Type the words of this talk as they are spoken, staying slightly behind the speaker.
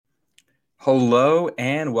Hello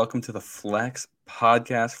and welcome to the Flex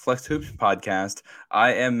Hoops podcast.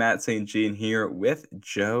 I am Matt St. Jean here with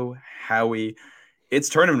Joe Howie. It's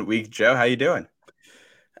tournament week. Joe, how you doing?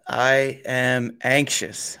 I am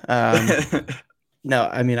anxious. No,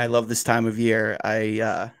 I mean I love this time of year.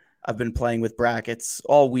 I've been playing with brackets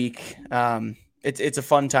all week. It's a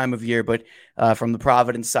fun time of year, but from the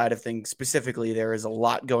Providence side of things specifically, there is a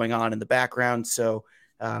lot going on in the background. So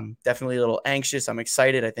definitely a little anxious. I'm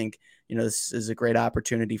excited. I think this is a great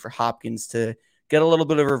opportunity for Hopkins to get a little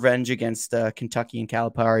bit of revenge against Kentucky and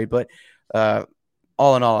Calipari. But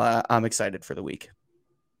all in all, I'm excited for the week.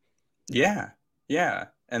 Yeah.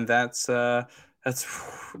 And that's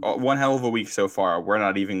one hell of a week so far. We're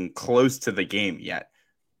not even close to the game yet.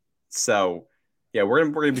 So, yeah, we're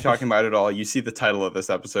gonna be talking about it all. You see the title of this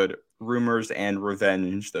episode, Rumors and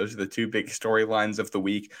Revenge. Those are the two big storylines of the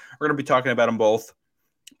week. We're gonna be talking about them both.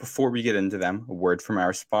 Before we get into them, a word from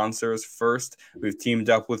our sponsors. First, we've teamed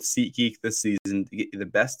up with SeatGeek this season to get you the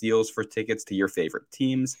best deals for tickets to your favorite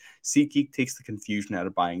teams. SeatGeek takes the confusion out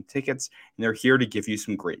of buying tickets, and they're here to give you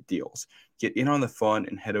some great deals. Get in on the fun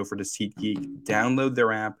and head over to SeatGeek, download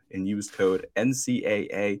their app, and use code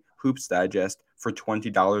NCAA Hoops Digest for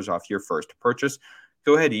 $20 off your first purchase.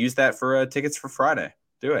 Go ahead and use that for tickets for Friday.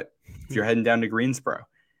 Do it if you're heading down to Greensboro.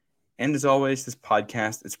 And as always, this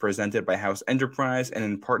podcast is presented by House Enterprise and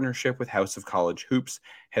in partnership with House of College Hoops.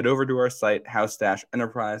 Head over to our site,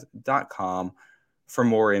 house-enterprise.com, for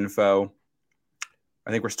more info. I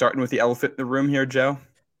think we're starting with the elephant in the room here, Joe.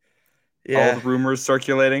 Yeah. All the rumors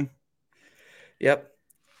circulating. Yep.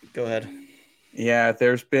 Go ahead. Yeah,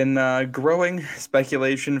 there's been growing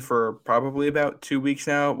speculation for probably about 2 weeks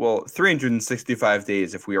now. Well, 365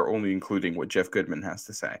 days if we are only including what Jeff Goodman has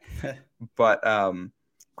to say. But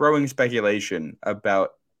growing speculation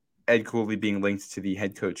about Ed Cooley being linked to the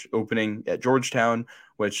head coach opening at Georgetown,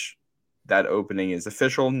 which that opening is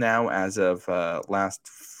official now as of last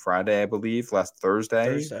Friday, I believe, last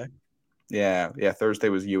Thursday. Yeah, Thursday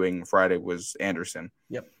was Ewing, Friday was Anderson.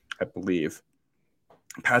 Yep. I believe.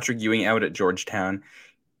 Patrick Ewing out at Georgetown.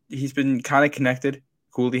 He's been kind of connected,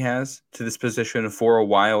 Cooley has, to this position for a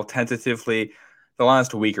while, tentatively the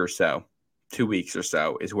last week or so. 2 weeks or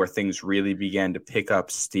so is where things really began to pick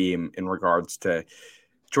up steam in regards to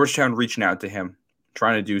Georgetown reaching out to him,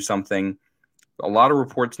 trying to do something. A lot of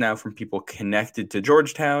reports now from people connected to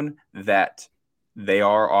Georgetown that they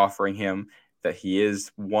are offering him, that he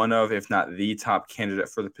is one of, if not the top candidate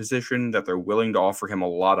for the position, that they're willing to offer him a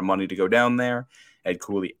lot of money to go down there. Ed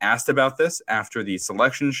Cooley asked about this after the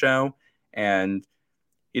selection show, and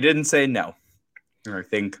he didn't say no. I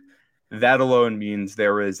think that alone means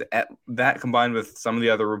there is that combined with some of the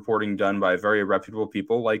other reporting done by very reputable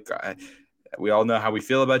people. Like we all know how we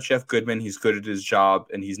feel about Jeff Goodman. He's good at his job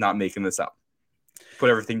and he's not making this up. Put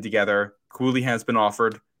everything together. Cooley has been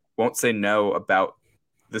offered, won't say no about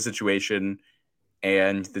the situation.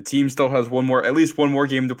 And the team still has at least one more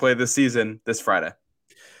game to play this season, this Friday.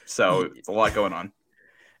 So it's a lot going on.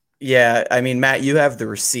 Yeah, I mean, Matt, you have the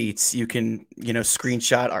receipts. You can,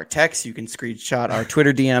 screenshot our texts. You can screenshot our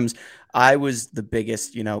Twitter DMs. I was the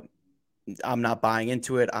biggest, I'm not buying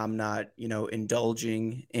into it. I'm not,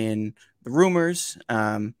 indulging in the rumors,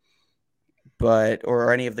 or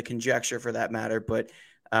any of the conjecture for that matter. But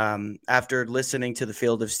after listening to the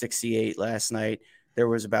Field of 68 last night, there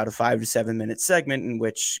was about a 5 to 7 minute segment in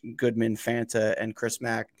which Goodman, Fanta, and Chris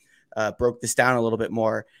Mack broke this down a little bit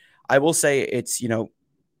more. I will say it's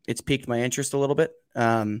piqued my interest a little bit.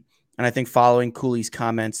 And I think following Cooley's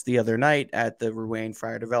comments the other night at the Ruane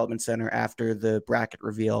Friar Development Center after the bracket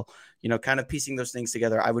reveal, kind of piecing those things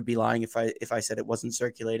together, I would be lying if I said it wasn't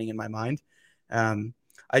circulating in my mind.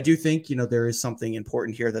 I do think, there is something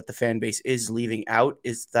important here that the fan base is leaving out,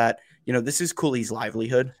 is that, this is Cooley's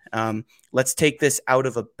livelihood. Let's take this out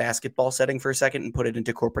of a basketball setting for a second and put it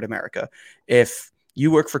into corporate America. If you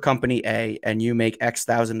work for company A and you make X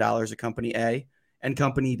 $1,000 at company A, and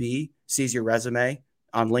company B sees your resume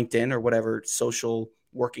on LinkedIn or whatever social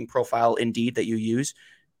working profile Indeed that you use,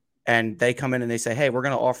 and they come in and they say, hey, we're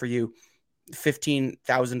going to offer you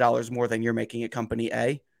 $15,000 more than you're making at company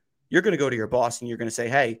A, you're going to go to your boss and you're going to say,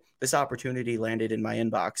 hey, this opportunity landed in my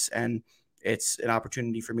inbox and it's an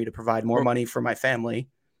opportunity for me to provide more money for my family.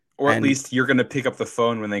 Or at least you're going to pick up the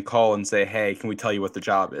phone when they call and say, hey, can we tell you what the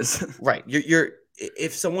job is? Right.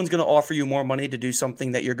 If someone's going to offer you more money to do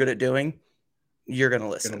something that you're good at doing, you're going to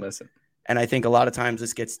listen. And I think a lot of times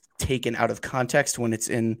this gets taken out of context when it's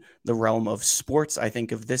in the realm of sports. I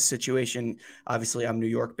think of this situation, obviously I'm New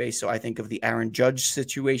York based, so I think of the Aaron Judge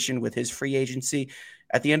situation with his free agency.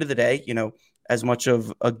 At the end of the day, as much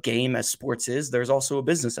of a game as sports is, there's also a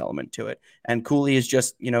business element to it. And Cooley is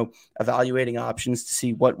just, evaluating options to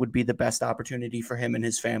see what would be the best opportunity for him and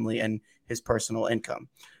his family and his personal income.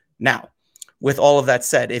 Now, with all of that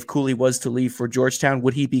said, if Cooley was to leave for Georgetown,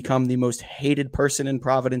 would he become the most hated person in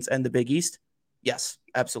Providence and the Big East? Yes,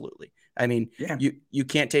 absolutely. I mean, Yeah. you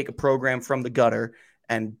can't take a program from the gutter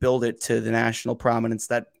and build it to the national prominence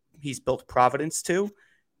that he's built Providence to,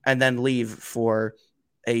 and then leave for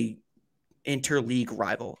a interleague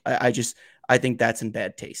rival. I think that's in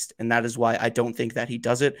bad taste. And that is why I don't think that he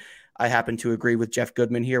does it. I happen to agree with Jeff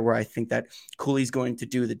Goodman here, where I think that Cooley's going to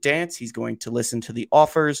do the dance. He's going to listen to the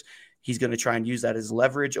offers. He's going to try and use that as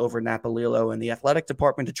leverage over Napolillo and the athletic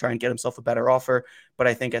department to try and get himself a better offer. But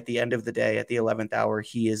I think at the end of the day, at the 11th hour,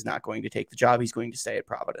 he is not going to take the job. He's going to stay at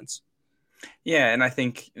Providence. Yeah, and I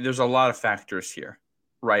think there's a lot of factors here,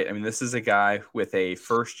 right? I mean, this is a guy with a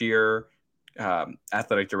first-year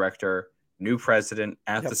athletic director, new president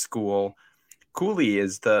at the school. Cooley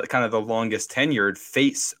is the kind of the longest tenured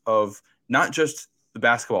face of not just the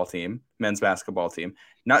basketball team, men's basketball team,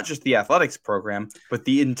 not just the athletics program, but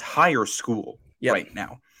the entire school right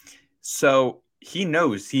now. So he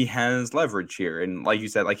knows he has leverage here. And like you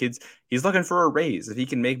said, like he's looking for a raise. If he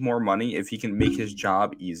can make more money, if he can make his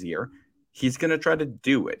job easier, he's going to try to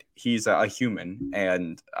do it. He's a human,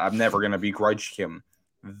 and I'm never going to begrudge him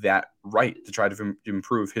that right to try to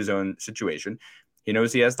improve his own situation. He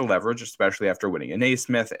knows he has the leverage, especially after winning a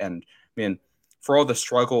Naismith. And I mean, for all the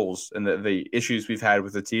struggles and the issues we've had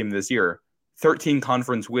with the team this year, 13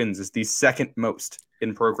 conference wins is the second most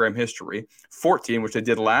in program history. 14, which they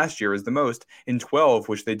did last year, is the most. And 12,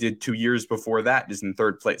 which they did 2 years before that, is in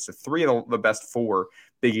third place. So 3 of the best 4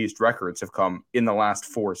 Big East records have come in the last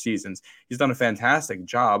 4 seasons. He's done a fantastic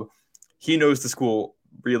job. He knows the school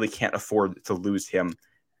really can't afford to lose him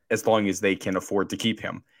as long as they can afford to keep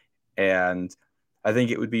him. And I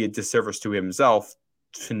think it would be a disservice to himself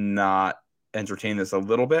to not entertain this a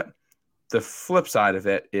little bit. The flip side of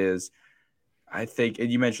it is, I think,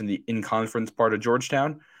 and you mentioned the in-conference part of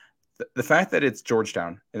Georgetown. The fact that it's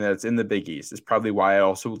Georgetown and that it's in the Big East is probably why I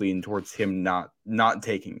also lean towards him not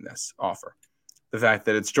taking this offer. The fact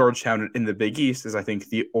that it's Georgetown in the Big East is, I think,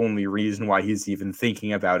 the only reason why he's even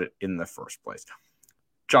thinking about it in the first place.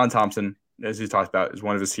 John Thompson, as he talked about, is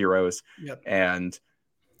one of his heroes. And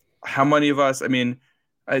how many of us, I mean,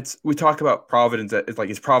 we talk about Providence, it's like,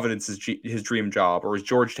 is Providence his dream job, or is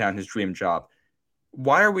Georgetown his dream job?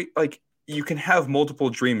 Why are we, like, you can have multiple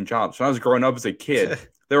dream jobs. When I was growing up as a kid,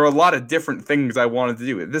 there were a lot of different things I wanted to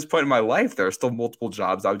do. At this point in my life, there are still multiple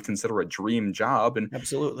jobs I would consider a dream job. And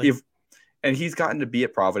absolutely. And he's gotten to be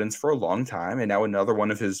at Providence for a long time, and now another one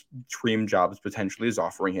of his dream jobs potentially is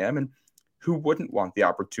offering him. And who wouldn't want the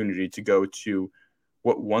opportunity to go to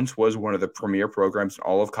what once was one of the premier programs in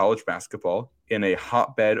all of college basketball, in a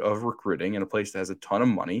hotbed of recruiting, in a place that has a ton of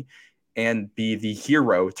money, and be the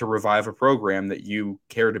hero to revive a program that you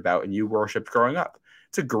cared about and you worshipped growing up?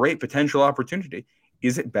 It's a great potential opportunity.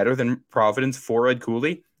 Is it better than Providence for Ed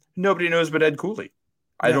Cooley? Nobody knows but Ed Cooley.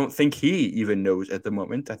 I don't think he even knows at the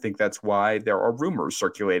moment. I think that's why there are rumors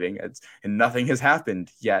circulating, and nothing has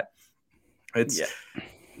happened yet. But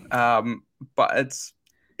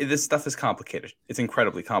this stuff is complicated. It's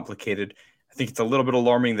incredibly complicated. I think it's a little bit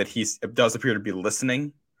alarming that he does appear to be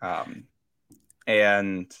listening.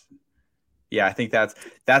 And yeah, I think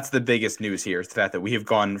that's the biggest news here, is the fact that we have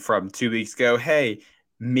gone from 2 weeks ago, hey,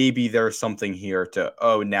 maybe there's something here, to,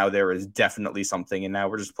 oh, now there is definitely something, and now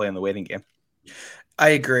we're just playing the waiting game. I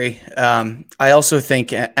agree. I also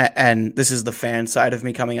think, and this is the fan side of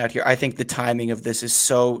me coming out here, I think the timing of this is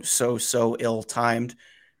so ill-timed.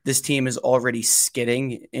 This team is already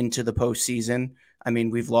skidding into the postseason. I mean,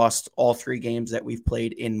 we've lost all 3 games that we've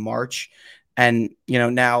played in March. And,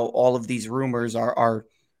 now all of these rumors are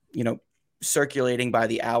circulating by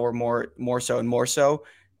the hour more so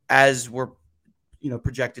as we're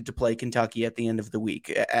projected to play Kentucky at the end of the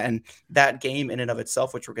week. And that game in and of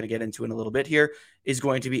itself, which we're going to get into in a little bit here, is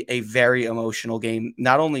going to be a very emotional game,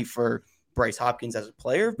 not only for Bryce Hopkins as a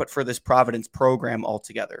player, but for this Providence program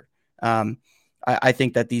altogether. I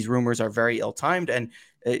think that these rumors are very ill-timed, and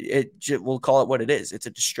we'll call it what it is. It's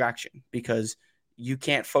a distraction, because you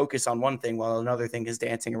can't focus on one thing while another thing is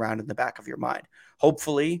dancing around in the back of your mind.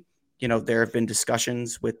 Hopefully, there have been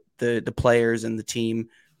discussions with the players and the team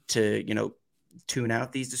to, tune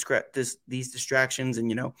out these distractions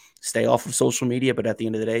and, stay off of social media. But at the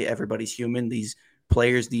end of the day, everybody's human. These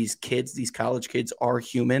players, these kids, these college kids are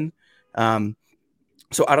human.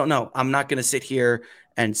 So I don't know. I'm not going to sit here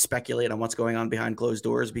and speculate on what's going on behind closed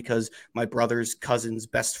doors, because my brother's cousin's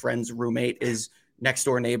best friend's roommate is next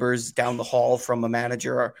door neighbors down the hall from a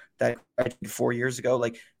manager that graduated 4 years ago.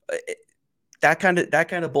 Like that kind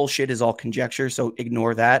of bullshit is all conjecture. So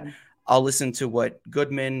ignore that. I'll listen to what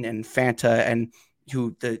Goodman and Fanta and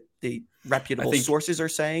who the reputable sources are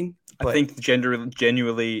saying. But I think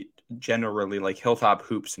generally like Hilltop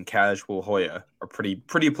Hoops and Casual Hoya are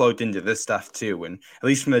pretty plugged into this stuff too. And at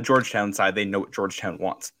least from the Georgetown side, they know what Georgetown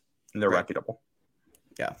wants and they're reputable.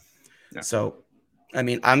 Yeah. So, I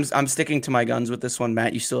mean, I'm sticking to my guns with this one,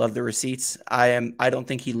 Matt. You still have the receipts. I don't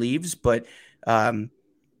think he leaves, but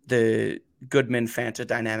the Goodman Fanta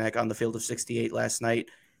dynamic on the field of 68 last night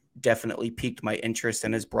definitely piqued my interest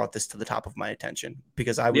and has brought this to the top of my attention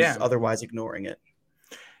because I was otherwise ignoring it.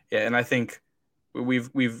 Yeah, and I think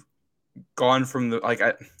we've gone from the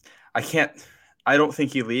I don't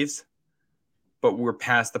think he leaves, but we're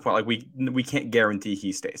past the point. Like we can't guarantee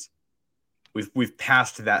he stays. We've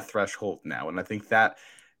passed that threshold now, and I think that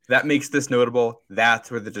makes this notable.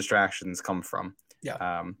 That's where the distractions come from.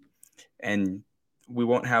 Yeah. And we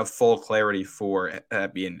won't have full clarity for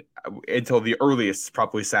until the earliest,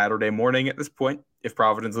 probably Saturday morning at this point. If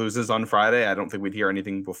Providence loses on Friday, I don't think we'd hear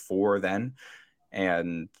anything before then,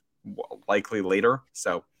 and likely later.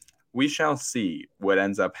 So we shall see what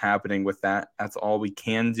ends up happening with that. That's all we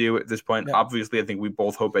can do at this point. Yeah. Obviously, I think we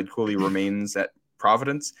both hope Ed Cooley remains at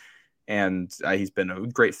Providence. And he's been a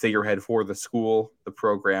great figurehead for the school, the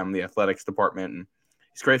program, the athletics department, and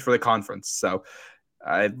he's great for the conference. So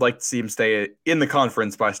I'd like to see him stay in the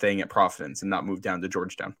conference by staying at Providence and not move down to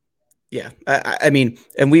Georgetown. Yeah, I mean,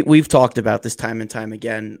 and we've talked about this time and time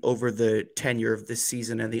again over the tenure of this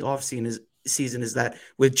season and the season is that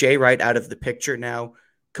with Jay Wright out of the picture now,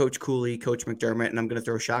 Coach Cooley, Coach McDermott, and I'm going to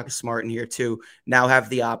throw Shaka Smart in here too, now have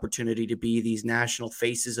the opportunity to be these national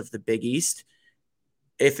faces of the Big East.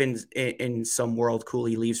 If in some world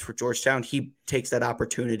Cooley leaves for Georgetown, he takes that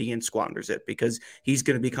opportunity and squanders it because he's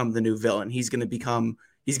going to become the new villain. He's going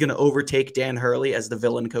to overtake Dan Hurley as the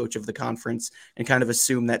villain coach of the conference and kind of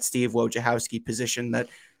assume that Steve Wojciechowski position that,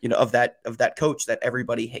 of that coach that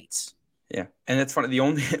everybody hates. Yeah. And it's funny.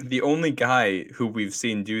 The only guy who we've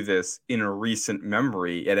seen do this in a recent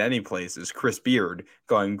memory at any place is Chris Beard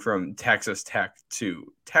going from Texas Tech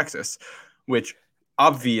to Texas, which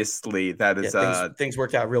obviously that is things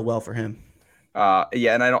worked out real well for him.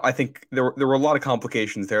 And I think there were a lot of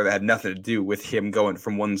complications there that had nothing to do with him going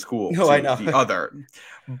from one school to the other.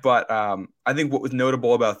 But I think what was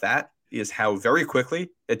notable about that is how very quickly,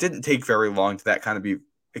 it didn't take very long to that kind of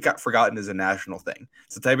it got forgotten as a national thing.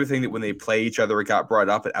 It's the type of thing that when they play each other, it got brought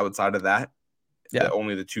up. And outside of that,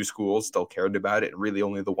 only the two schools still cared about it. And really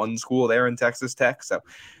only the one school there in Texas Tech. So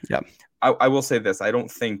I will say this. I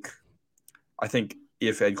think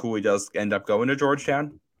if Ed Cooley does end up going to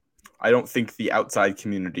Georgetown, I don't think the outside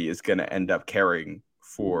community is going to end up caring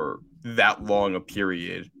for that long a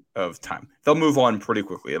period of time. They'll move on pretty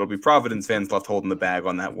quickly. It'll be Providence fans left holding the bag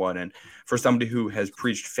on that one. And for somebody who has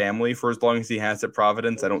preached family for as long as he has at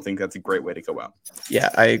Providence, I don't think that's a great way to go out. Yeah,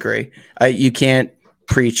 I agree. You can't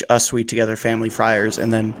preach us sweet together family friars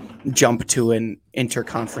and then jump to an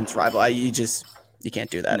interconference rival. You can't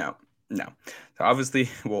do that. No. So obviously,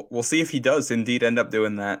 we'll see if he does indeed end up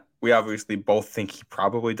doing that. We obviously both think he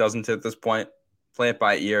probably doesn't at this point. Play it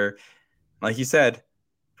by ear. Like you said,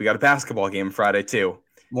 we got a basketball game Friday too.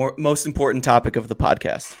 Most important topic of the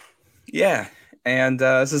podcast. Yeah, and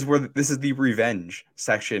this is the revenge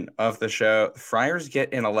section of the show. The Friars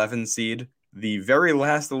get an 11 seed, the very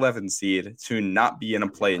last 11 seed to not be in a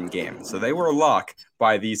play-in game. So they were a lock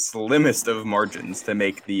by the slimmest of margins to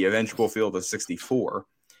make the eventual field of 64.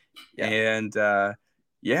 Yeah. And they're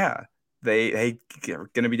going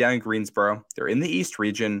to be down in Greensboro. They're in the East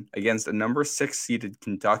region against a number 6 seeded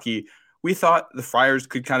Kentucky. We thought the Friars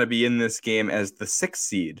could kind of be in this game as the 6th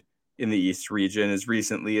seed in the East region as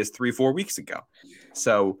recently as 3-4 weeks ago.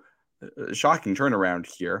 So shocking turnaround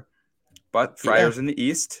here. But Friars in the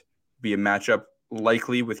East be a matchup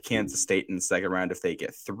likely with Kansas State in the second round. If they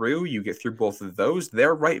get through, you get through both of those,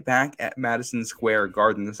 they're right back at Madison Square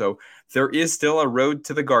Garden. So there is still a road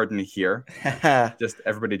to the Garden here. Just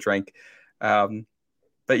everybody drank.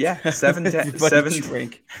 But yeah, 7-10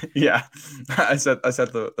 drink. Yeah, I said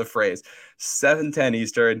the phrase 7:10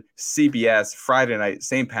 Eastern, CBS, Friday night,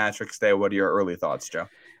 St. Patrick's Day. What are your early thoughts, Joe?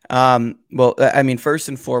 Well, I mean, first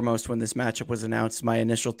and foremost, when this matchup was announced, my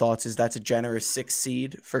initial thoughts is that's a generous 6th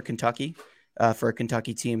seed for Kentucky. For a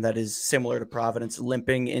Kentucky team that is similar to Providence,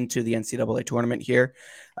 limping into the NCAA tournament here.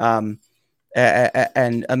 And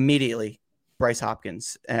immediately, Bryce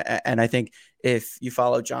Hopkins. And I think if you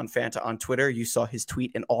follow John Fanta on Twitter, you saw his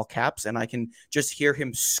tweet in all caps, and I can just hear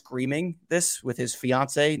him screaming this with his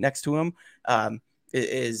fiance next to him.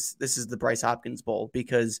 this is the Bryce Hopkins Bowl,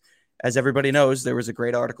 because as everybody knows, there was a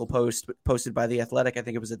great article posted by The Athletic, I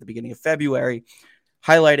think it was at the beginning of February,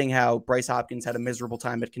 highlighting how Bryce Hopkins had a miserable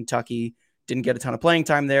time at Kentucky, didn't get a ton of playing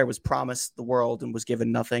time there, was promised the world and was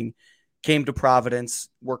given nothing, came to Providence,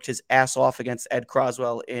 worked his ass off against Ed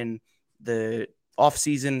Croswell in the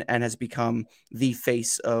offseason, and has become the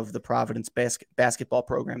face of the Providence basketball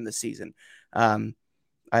program this season.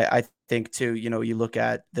 I think, too, you look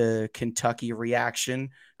at the Kentucky reaction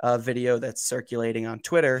video that's circulating on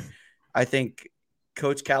Twitter. I think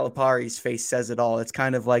Coach Calipari's face says it all. It's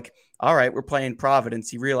kind of like, all right, we're playing Providence.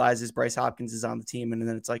 He realizes Bryce Hopkins is on the team, and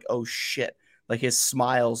then it's like, oh, shit. Like his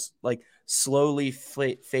smiles like slowly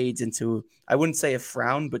fades into, I wouldn't say a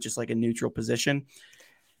frown, but just like a neutral position.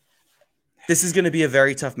 This is going to be a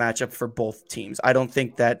very tough matchup for both teams. I don't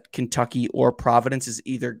think that Kentucky or Providence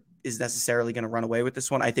is necessarily going to run away with this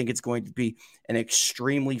one. I think it's going to be an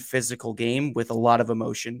extremely physical game with a lot of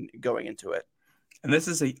emotion going into it. And this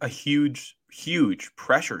is a huge, huge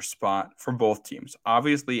pressure spot for both teams.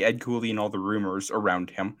 Obviously, Ed Cooley and all the rumors around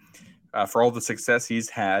him, for all the success he's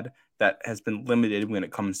had, that has been limited when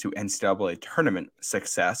it comes to NCAA tournament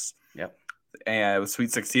success. Yep. And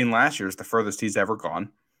Sweet 16 last year is the furthest he's ever gone.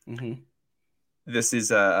 Mm-hmm. This is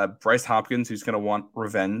Bryce Hopkins who's going to want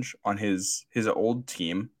revenge on his old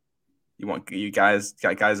team. You guys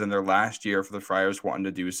got guys in there last year for the Friars wanting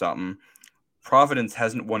to do something. Providence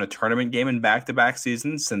hasn't won a tournament game in back-to-back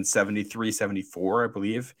seasons since 73, 74, I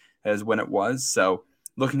believe, is when it was. So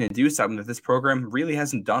looking to do something that this program really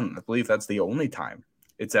hasn't done. I believe that's the only time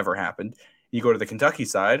it's ever happened. You go to the Kentucky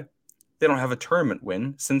side, they don't have a tournament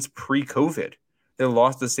win since pre-COVID. They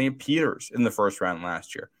lost to St. Peter's in the first round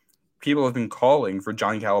last year. People have been calling for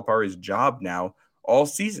John Calipari's job now all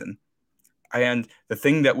season. And the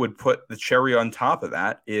thing that would put the cherry on top of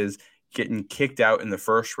that is getting kicked out in the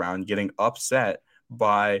first round, getting upset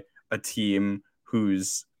by a team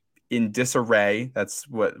who's in disarray. That's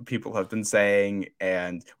what people have been saying.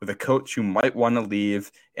 And with a coach who might want to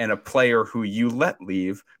leave and a player who you let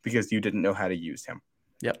leave because you didn't know how to use him.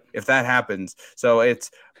 Yep. If that happens. So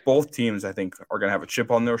it's both teams, I think, are going to have a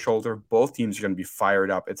chip on their shoulder. Both teams are going to be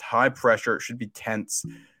fired up. It's high pressure. It should be tense.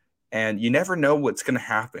 And you never know what's going to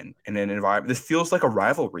happen in an environment. This feels like a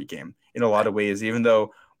rivalry game in a lot of ways, even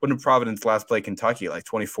though when did Providence last play Kentucky, like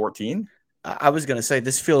 2014? I was going to say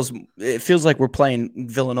it feels like we're playing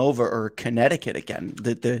Villanova or Connecticut again.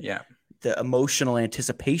 The emotional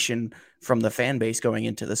anticipation from the fan base going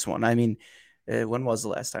into this one. I mean, when was the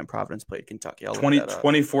last time Providence played Kentucky?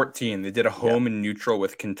 2014. They did a home and neutral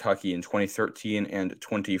with Kentucky in 2013 and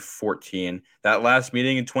 2014. That last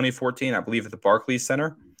meeting in 2014, I believe at the Barclays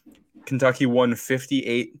Center, Kentucky won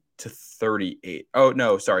 58-38. Oh,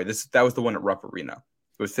 no, sorry. That was the one at Rupp Arena.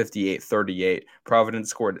 It was 58-38. Providence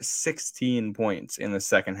scored 16 points in the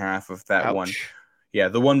second half of that Ouch. one. Yeah,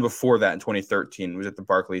 the one before that in 2013 was at the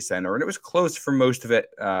Barclays Center, and it was close for most of it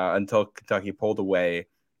until Kentucky pulled away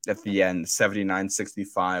at the end.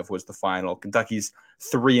 79-65 was the final. Kentucky's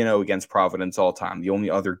 3-0 against Providence all time. The only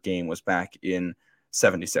other game was back in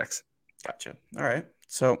 76. Gotcha. All right.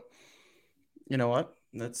 So, you know what?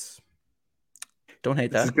 Don't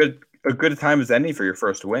hate that. It's a good time as any for your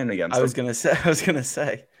first win against them. I was gonna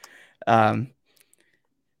say.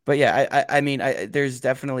 But yeah, I mean, there's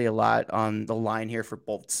definitely a lot on the line here for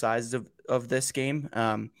both sides of this game.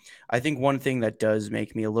 I think one thing that does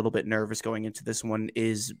make me a little bit nervous going into this one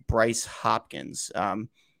is Bryce Hopkins,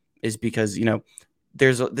 is because,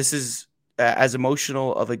 this is as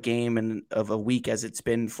emotional of a game and of a week as it's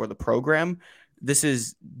been for the program. This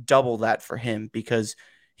is double that for him because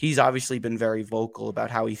he's obviously been very vocal about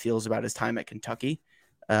how he feels about his time at Kentucky.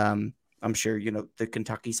 I'm sure, the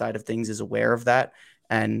Kentucky side of things is aware of that.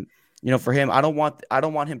 And, for him, I don't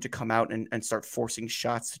want him to come out and start forcing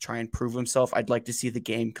shots to try and prove himself. I'd like to see the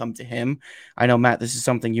game come to him. I know, Matt, this is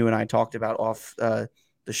something you and I talked about off the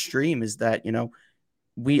stream, is that,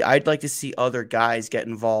 I'd like to see other guys get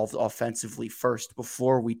involved offensively first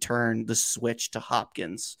before we turn the switch to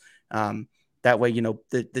Hopkins. That way,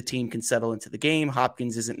 the team can settle into the game.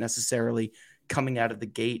 Hopkins isn't necessarily coming out of the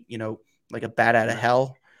gate, like a bat out of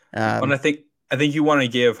hell. And I think you want to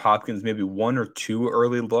give Hopkins maybe one or two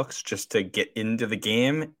early looks just to get into the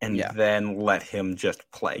game and then let him just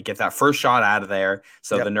play. Get that first shot out of there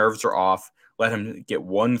so the nerves are off. Let him get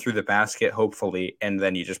one through the basket, hopefully, and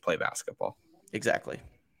then you just play basketball. Exactly.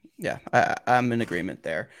 Yeah, I'm in agreement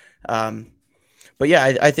there. But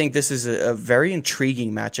yeah, I think this is a very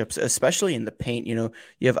intriguing matchup, especially in the paint. You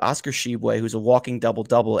have Oscar Tshiebwe, who's a walking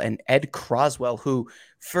double-double, and Ed Croswell, who,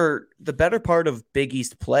 for the better part of Big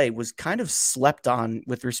East play, was kind of slept on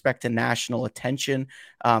with respect to national attention,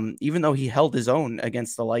 even though he held his own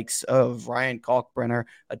against the likes of Ryan Kalkbrenner,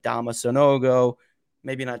 Adama Sanogo,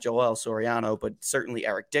 maybe not Joel Soriano, but certainly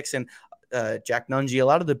Eric Dixon, Jack Nungy, a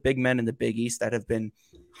lot of the big men in the Big East that have been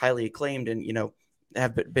highly acclaimed and,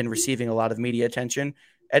 have been receiving a lot of media attention.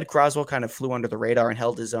 Ed Croswell kind of flew under the radar and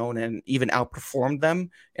held his own and even outperformed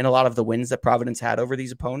them in a lot of the wins that Providence had over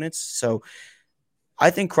these opponents. So I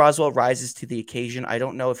think Croswell rises to the occasion. I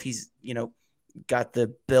don't know if he's, got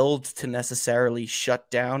the build to necessarily shut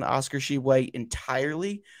down Oscar Tshiebwe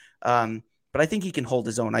entirely. But I think he can hold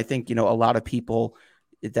his own. I think, a lot of people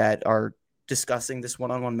that are discussing this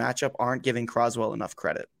one-on-one matchup aren't giving Croswell enough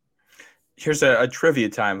credit. Here's a trivia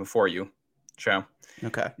time for you, Joe.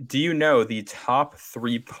 Okay. Do you know the top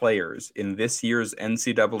 3 players in this year's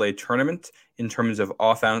NCAA tournament in terms of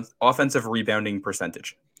offensive rebounding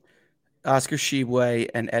percentage? Oscar Tshiebwe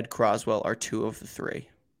and Ed Croswell are 2 of the 3.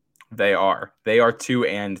 They are 2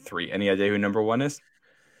 and 3. Any idea who number 1 is?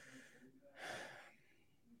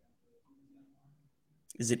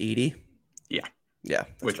 Is it Edie? Yeah. Yeah,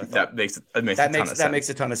 that makes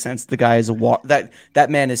a ton of sense. The guy is that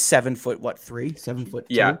man is 7 foot 3? 7 foot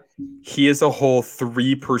 2? Yeah, he is a whole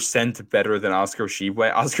 3% better than Oscar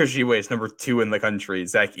Tshiebwe. Oscar Tshiebwe is number 2 in the country.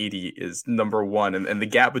 Zach Edey is number 1, and the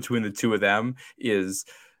gap between the two of them is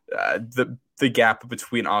the gap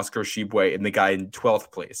between Oscar Tshiebwe and the guy in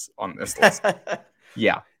 12th place on this list.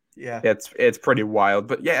 Yeah, it's pretty wild.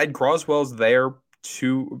 But yeah, Ed Croswell's there.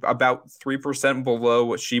 About 3% below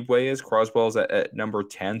what Tshiebwe is. Croswell's at number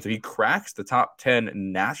 10. So he cracks the top 10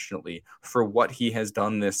 nationally for what he has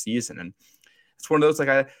done this season. And it's one of those,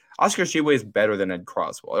 Oscar Tshiebwe is better than Ed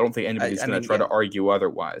Croswell. I don't think anybody's going to try to argue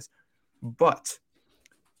otherwise. But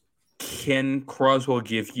can Croswell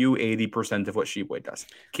give you 80% of what Tshiebwe does?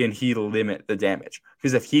 Can he limit the damage?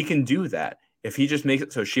 Because if he can do that, if he just makes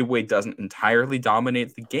it so Tshiebwe doesn't entirely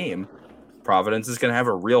dominate the game, Providence is going to have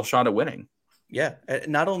a real shot at winning. Yeah,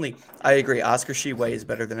 not only I agree, Oscar Tshiebwe is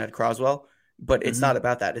better than Ed Croswell, but it's not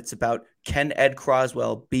about that. It's about, can Ed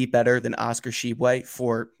Croswell be better than Oscar Tshiebwe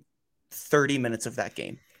for 30 minutes of that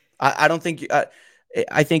game? I don't think.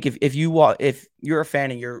 I think if you're a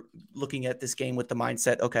fan and you're looking at this game with the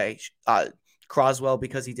mindset, okay, Croswell,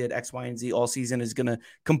 because he did X, Y, and Z all season, is going to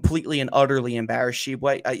completely and utterly embarrass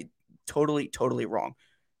Tshiebwe. Totally wrong.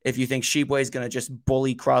 If you think Tshiebwe is going to just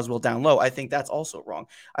bully Croswell down low, I think that's also wrong.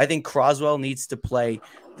 I think Croswell needs to play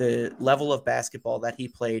the level of basketball that he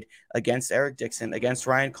played against Eric Dixon, against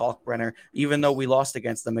Ryan Kalkbrenner, even though we lost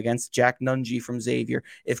against them, against Jack Nungy from Xavier.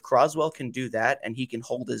 If Croswell can do that and he can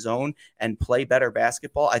hold his own and play better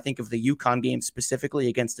basketball, I think of the UConn game specifically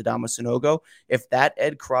against Adama Sanogo, if that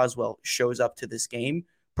Ed Croswell shows up to this game,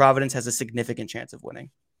 Providence has a significant chance of winning.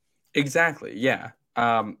 Exactly, yeah.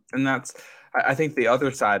 And that's... I think the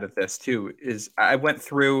other side of this, too, is I'm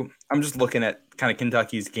just looking at kind of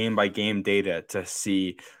Kentucky's game-by-game data to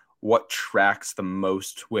see what tracks the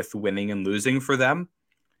most with winning and losing for them.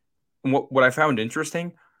 And what I found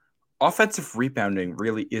interesting, offensive rebounding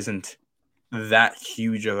really isn't that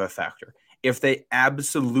huge of a factor. If they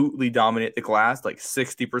absolutely dominate the glass, like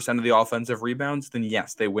 60% of the offensive rebounds, then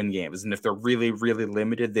yes, they win games. And if they're really, really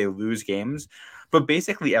limited, they lose games. But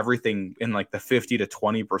basically everything in the 50 to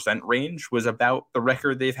 20% range was about the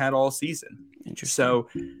record they've had all season. Interesting. So,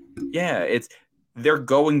 yeah, they're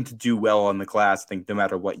going to do well on the glass, I think, no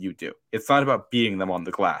matter what you do. It's not about beating them on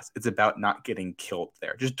the glass. It's about not getting killed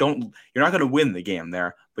there. You're not going to win the game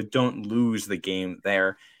there, but don't lose the game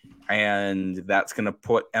there. And that's going to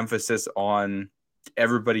put emphasis on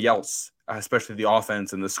everybody else, especially the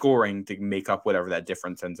offense and the scoring, to make up whatever that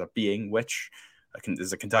difference ends up being, which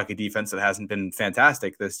is a Kentucky defense that hasn't been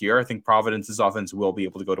fantastic this year. I think Providence's offense will be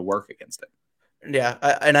able to go to work against it. Yeah,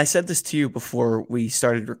 and I said this to you before we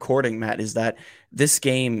started recording, Matt, is that this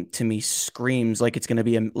game to me screams like it's going to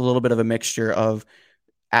be a little bit of a mixture of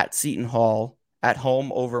at Seton Hall, at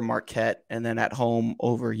home over Marquette, and then at home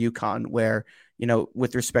over UConn, where,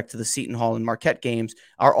 with respect to the Seton Hall and Marquette games,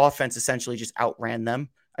 our offense essentially just outran them.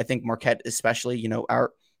 I think Marquette especially,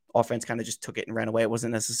 our offense kind of just took it and ran away. It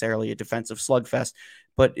wasn't necessarily a defensive slugfest,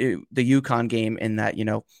 but the UConn game in that,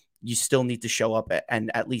 you still need to show up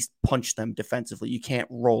and at least punch them defensively. You can't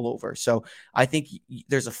roll over. So I think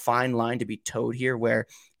there's a fine line to be towed here where,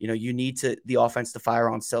 you need the offense to fire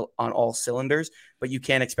on all cylinders, but you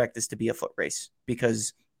can't expect this to be a foot race,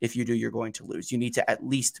 because if you do, you're going to lose. You need to at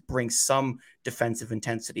least bring some defensive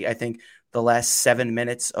intensity. I think the last 7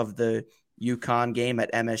 minutes of the UConn game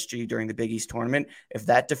at MSG during the Big East tournament. If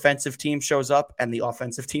that defensive team shows up and the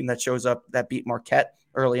offensive team that shows up that beat Marquette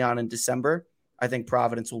early on in December, I think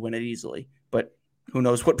Providence will win it easily. But who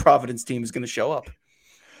knows what Providence team is going to show up.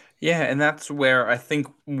 Yeah, and that's where I think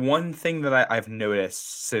one thing that I've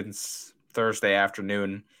noticed since Thursday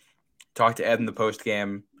afternoon, talked to Ed in the post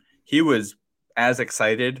game, he was as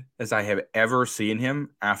excited as I have ever seen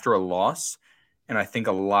him after a loss. And I think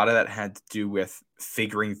a lot of that had to do with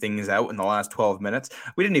figuring things out in the last 12 minutes.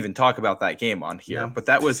 We didn't even talk about that game on here, but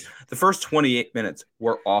that was the first 28 minutes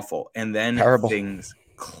were awful. And then Terrible. Things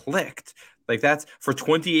clicked. Like that's for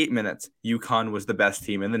 28 minutes, UConn was the best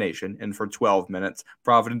team in the nation. And for 12 minutes,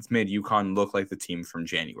 Providence made UConn look like the team from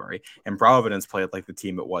January. And Providence played like the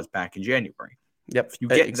team it was back in January. Yep. If you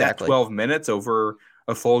get that 12 minutes over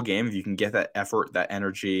a full game, if you can get that effort, that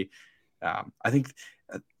energy, I think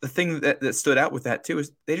the thing that stood out with that too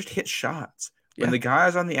is they just hit shots. When the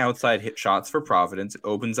guys on the outside hit shots for Providence, it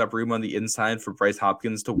opens up room on the inside for Bryce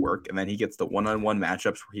Hopkins to work, and then he gets the one-on-one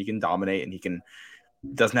matchups where he can dominate and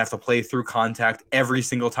doesn't have to play through contact every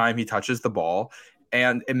single time he touches the ball,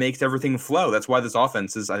 and it makes everything flow. That's why this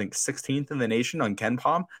offense is, I think, 16th in the nation on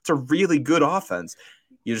KenPom. It's a really good offense.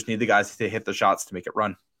 You just need the guys to hit the shots to make it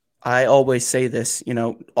run. I always say this,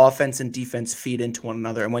 offense and defense feed into one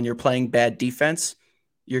another. And when you're playing bad defense,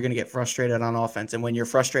 you're going to get frustrated on offense. And when you're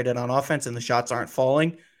frustrated on offense and the shots aren't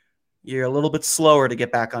falling, you're a little bit slower to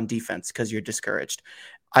get back on defense because you're discouraged.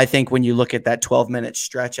 I think when you look at that 12-minute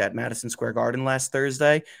stretch at Madison Square Garden last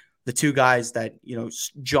Thursday, the two guys that,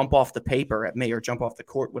 jump off the paper at me or jump off the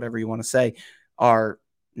court, whatever you want to say, are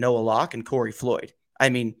Noah Locke and Corey Floyd. I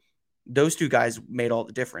mean, those two guys made all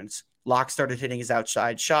the difference. Locke started hitting his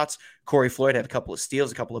outside shots. Corey Floyd had a couple of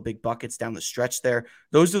steals, a couple of big buckets down the stretch there.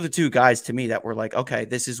 Those are the two guys to me that were like, okay,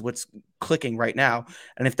 this is what's clicking right now.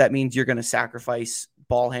 And if that means you're going to sacrifice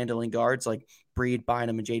ball handling guards like Breed,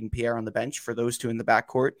 Bynum, and Jaden Pierre on the bench for those two in the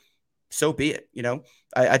backcourt, so be it.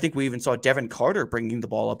 I think we even saw Devin Carter bringing the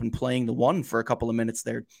ball up and playing the one for a couple of minutes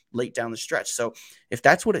there late down the stretch. So if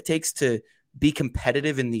that's what it takes to be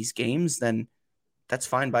competitive in these games, then that's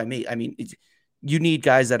fine by me. I mean, you need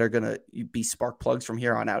guys that are going to be spark plugs from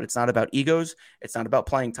here on out. It's not about egos. It's not about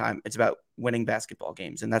playing time. It's about winning basketball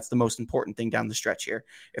games. And that's the most important thing down the stretch here.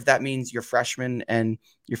 If that means your freshman and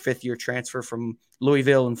your fifth-year transfer from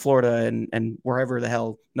Louisville and Florida and wherever the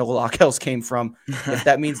hell Noah Locke else came from, if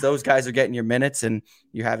that means those guys are getting your minutes and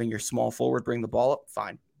you're having your small forward bring the ball up,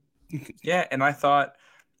 fine. Yeah, and I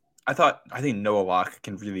think Noah Locke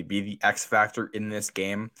can really be the X factor in this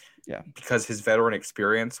game. Yeah, because his veteran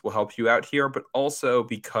experience will help you out here, but also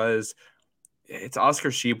because it's Oscar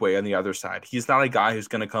Tshiebwe on the other side. He's not a guy who's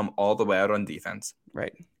going to come all the way out on defense.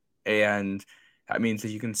 Right. And that means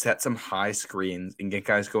that you can set some high screens and get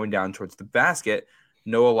guys going down towards the basket.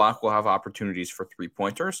 Noah Locke will have opportunities for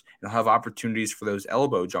three-pointers and he'll have opportunities for those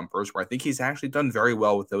elbow jumpers where I think he's actually done very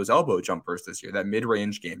well with those elbow jumpers this year. That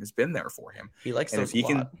mid-range game has been there for him. He likes and those a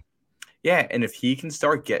lot. And if he can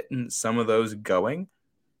start getting some of those going,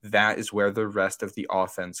 that is where the rest of the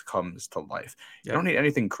offense comes to life. Yep. You don't need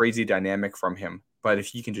anything crazy dynamic from him, but if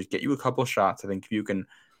he can just get you a couple of shots, I think if you can,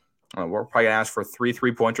 we're probably going to ask for 3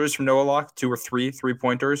 3-pointers from Noah Locke, 2 or 3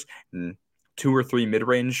 3-pointers, and 2 or 3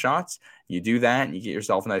 mid-range shots. You do that, and you get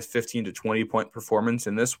yourself a nice 15 to 20-point performance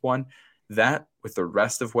in this one. That, with the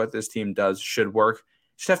rest of what this team does, should work.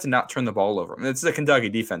 You just have to not turn the ball over. I mean, it's a Kentucky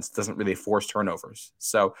defense. It doesn't really force turnovers.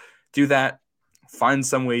 So do that. Find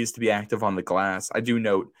some ways to be active on the glass. I do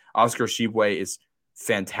note Oscar Tshiebwe is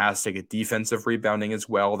fantastic at defensive rebounding as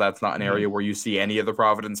well. That's not an area where you see any of the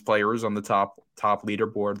Providence players on the top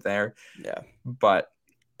leaderboard there. Yeah. But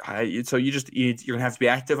you're going to have to be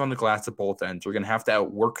active on the glass at both ends. You're going to have to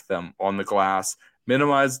outwork them on the glass,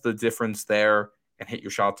 minimize the difference there, and hit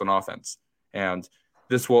your shots on offense. And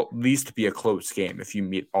this will at least be a close game if you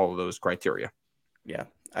meet all of those criteria. Yeah,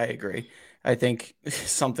 I agree. I think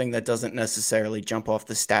something that doesn't necessarily jump off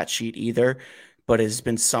the stat sheet either, but has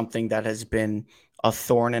been something that has been a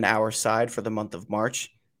thorn in our side for the month of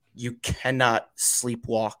March. You cannot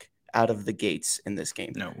sleepwalk out of the gates in this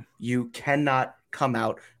game. No. You cannot come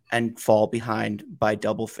out and fall behind by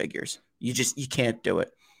double figures. You can't do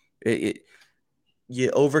it. You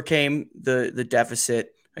overcame the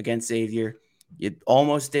deficit against Xavier. You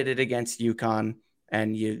almost did it against UConn,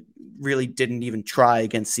 and you really didn't even try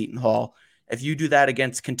against Seton Hall. If you do that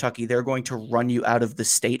against Kentucky, they're going to run you out of the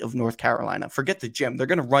state of North Carolina. Forget the gym. They're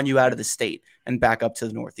going to run you out of the state and back up to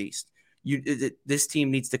the Northeast. This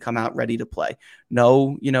team needs to come out ready to play.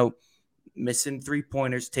 No, missing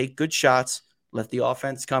 3-pointers. Take good shots. Let the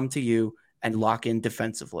offense come to you and lock in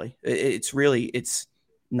defensively. It's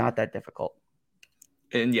not that difficult.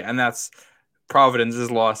 And that's Providence has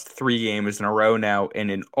lost 3 games in a row now, and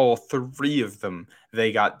in all 3 of them,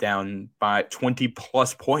 they got down by 20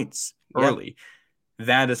 plus points Yeah. early.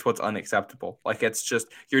 That is what's unacceptable. Like, it's just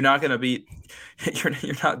you're not going to beat you're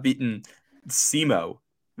not beating SEMO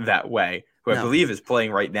that way, who I No. believe is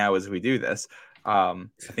playing right now as we do this. I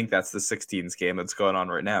think that's the 16s game that's going on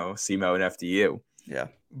right now, SEMO and FDU. Yeah.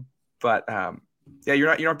 But yeah,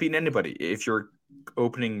 you're not beating anybody if you're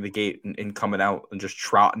opening the gate and coming out and just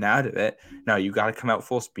trotting out of it. No, you got to come out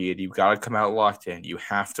full speed. You got to come out locked in. You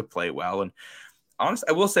have to play well. And honestly,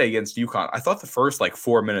 I will say against UConn, I thought the first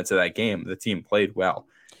 4 minutes of that game, the team played well,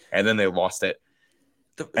 and then they lost it.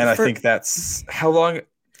 And I think that's how long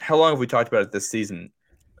have we talked about it this season?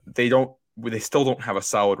 They still don't have a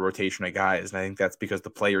solid rotation of guys. And I think that's because the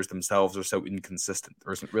players themselves are so inconsistent.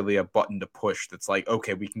 There isn't really a button to push that's like,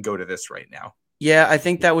 okay, we can go to this right now. Yeah, I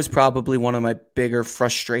think that was probably one of my bigger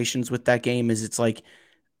frustrations with that game is it's like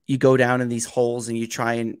you go down in these holes and you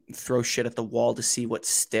try and throw shit at the wall to see what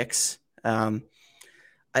sticks. I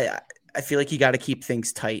feel like you got to keep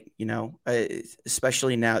things tight,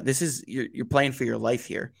 especially now. You're playing for your life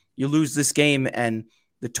here. You lose this game and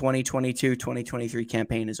the 2022-2023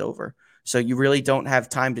 campaign is over. So you really don't have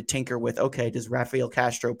time to tinker with, okay, does Rafael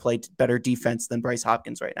Castro play better defense than Bryce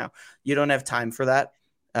Hopkins right now? You don't have time for that.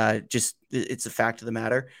 It's a fact of the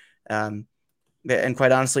matter. And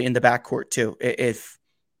quite honestly, in the backcourt too, if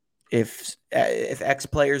X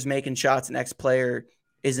player's making shots and X player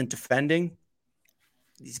isn't defending,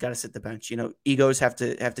 he's got to sit the bench. Egos have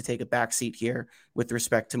to take a back seat here with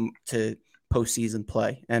respect to postseason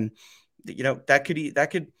play. And, that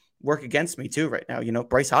could work against me too right now.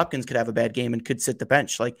 Bryce Hopkins could have a bad game and could sit the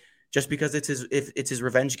bench. Like, just because if it's his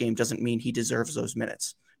revenge game doesn't mean he deserves those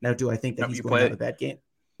minutes. Now, do I think that he's going to have a bad game?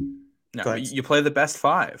 No, you play the best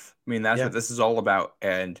 5. I mean, that's what this is all about.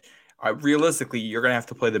 And realistically, you're going to have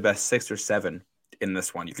to play the best 6 or 7 in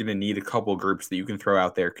this one. You're going to need a couple of groups that you can throw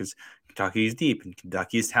out there because Kentucky's deep and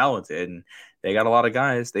Kentucky's talented and they got a lot of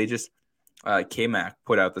guys. They just K-Mac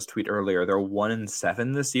put out this tweet earlier. They're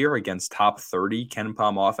 1-7 this year against top 30 Ken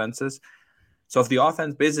Palm offenses. So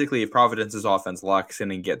if Providence's offense locks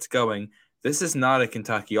in and gets going, this is not a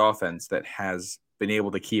Kentucky offense that has been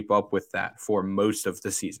able to keep up with that for most of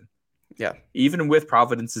the season. Yeah. Even with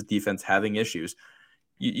Providence's defense having issues,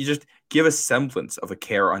 you just give a semblance of a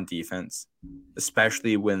care on defense,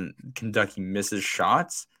 especially when Kentucky misses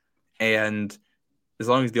shots. And as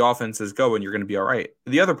long as the offense is going, you're going to be all right.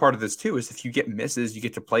 The other part of this, too, is if you get misses, you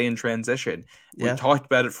get to play in transition. Yeah. We've talked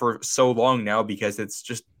about it for so long now because it's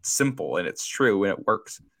just simple and it's true and it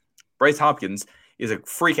works. Bryce Hopkins is a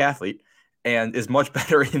freak athlete and is much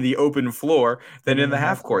better in the open floor than in the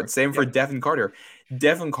half court. Same for Devin Carter.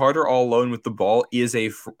 Devin Carter all alone with the ball is a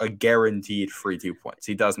guaranteed free 2 points.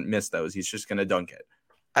 He doesn't miss those. He's just going to dunk it.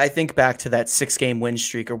 I think back to that 6-game win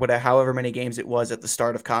streak or however many games it was at the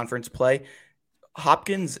start of conference play.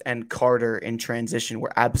 Hopkins and Carter in transition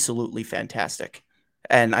were absolutely fantastic.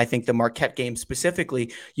 And I think the Marquette game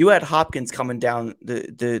specifically, you had Hopkins coming down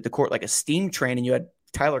the court like a steam train, and you had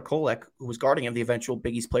Tyler Kolek, who was guarding him, the eventual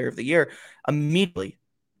Big East Player of the Year, immediately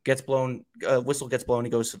whistle gets blown,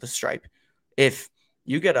 he goes to the stripe. If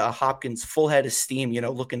you get a Hopkins full head of steam,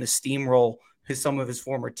 looking to steamroll some of his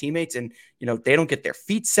former teammates, and they don't get their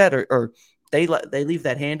feet set or they leave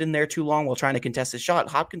that hand in there too long while trying to contest a shot,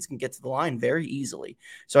 Hopkins can get to the line very easily.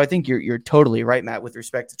 So I think you're totally right, Matt, with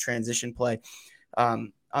respect to transition play.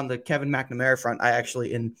 On the Kevin McNamara front, I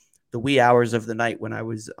actually, in the wee hours of the night when I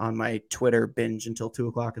was on my Twitter binge until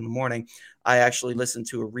 2:00 in the morning, I actually listened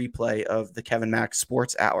to a replay of the Kevin Mack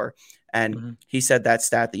Sports Hour. And he said that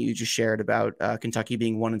stat that you just shared about Kentucky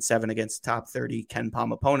being 1-7 against top 30 Ken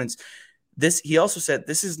Palm opponents. He also said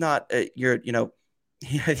this is not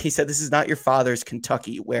he said this is not your father's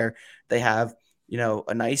Kentucky where they have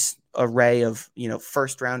a nice array of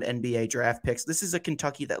first round NBA draft picks. This is a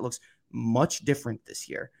Kentucky that looks much different this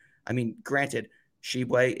year. I mean, granted,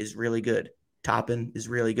 Shibwe is really good. Toppin is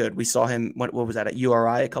really good. We saw him, what was that, at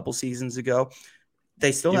URI a couple seasons ago.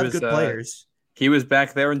 They still have good players. He was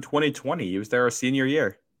back there in 2020. He was there our senior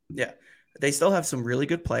year. Yeah. They still have some really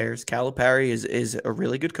good players. Calipari is a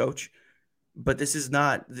really good coach. But this is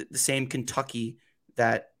not the same Kentucky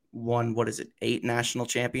that won, 8 national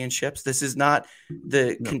championships. This is not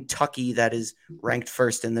the Kentucky that is ranked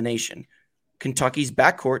first in the nation. Kentucky's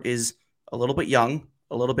backcourt is a little bit young,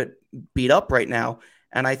 a little bit beat up right now.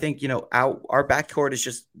 And I think, our backcourt is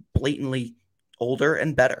just blatantly older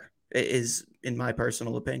and better, is in my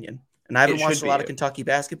personal opinion. And I haven't watched a lot of Kentucky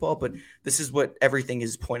basketball, but this is what everything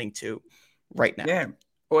is pointing to right now. Yeah.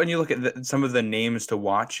 Well, and you look at some of the names to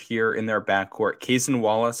watch here in their backcourt. Cason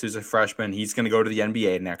Wallace, who's a freshman, he's going to go to the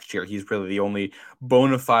NBA next year. He's really the only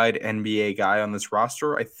bona fide NBA guy on this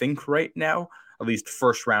roster, I think, right now. At least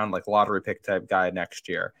first round, like lottery pick type guy next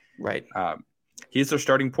year. Right. He's their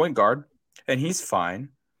starting point guard, and he's fine.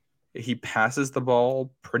 He passes the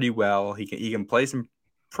ball pretty well. He can play some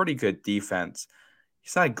pretty good defense.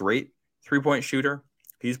 He's not a great 3-point shooter.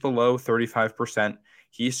 He's below 35%.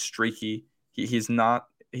 He's streaky. He's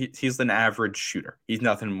an average shooter. He's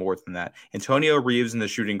nothing more than that. Antonio Reeves in the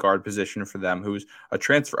shooting guard position for them, who's a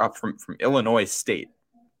transfer up from Illinois State.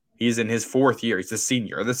 He's in his 4th year. He's a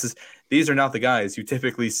senior. These are not the guys you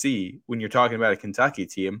typically see when you're talking about a Kentucky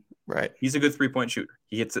team. Right. He's a good 3-point shooter.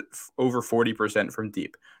 He hits it over 40% from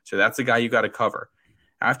deep. So that's a guy you got to cover.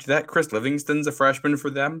 After that, Chris Livingston's a freshman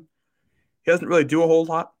for them. He doesn't really do a whole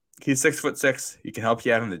lot. He's 6'6". He can help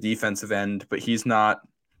you out on the defensive end, but he's not.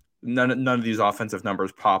 None of these offensive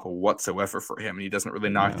numbers pop whatsoever for him. And he doesn't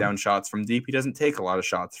really knock down shots from deep. He doesn't take a lot of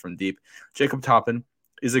shots from deep. Jacob Toppin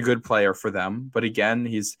is a good player for them, but again,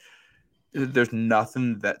 there's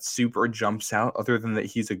nothing that super jumps out other than that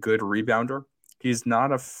he's a good rebounder. He's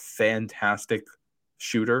not a fantastic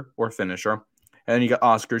shooter or finisher. And then you got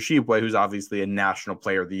Oscar Tshiebwe, who's obviously a national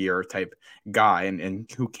player of the year type guy and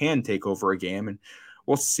who can take over a game. And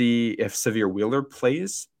we'll see if Sahvir Wheeler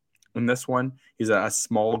plays in this one. He's a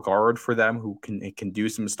small guard for them who can do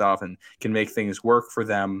some stuff and can make things work for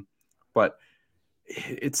them. But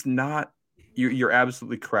it's not – you're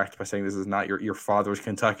absolutely correct by saying this is not your father's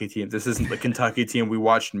Kentucky team. This isn't the Kentucky team we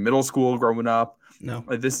watched in middle school growing up. No.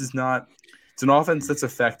 This is not – it's an offense that's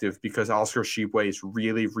effective because Oscar Tshiebwe is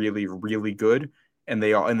really, really, really good, and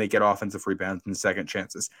they get offensive rebounds and second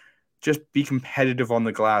chances. Just be competitive on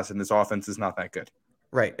the glass, and this offense is not that good.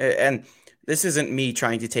 Right. And this isn't me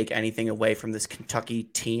trying to take anything away from this Kentucky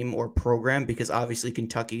team or program, because obviously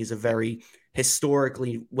Kentucky is a very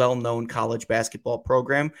historically well-known college basketball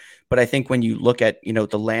program. But I think when you look at,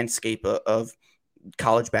 the landscape of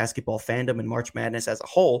college basketball fandom and March Madness as a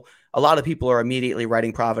whole, a lot of people are immediately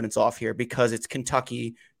writing Providence off here because it's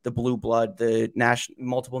Kentucky, the blue blood, the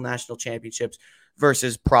multiple national championships,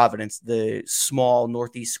 versus Providence, the small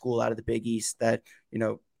Northeast school out of the Big East that,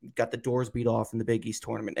 got the doors beat off in the Big East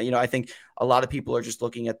tournament. And, I think a lot of people are just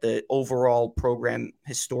looking at the overall program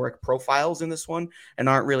historic profiles in this one and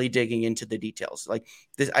aren't really digging into the details. Like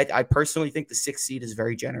this, I personally think the 6th seed is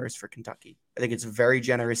very generous for Kentucky. I think it's a very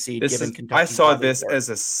generous seed given Kentucky. I saw this as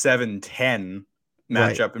a 7-10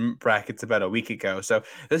 matchup in brackets about a week ago. So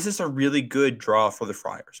this is a really good draw for the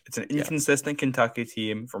Friars. It's an inconsistent Kentucky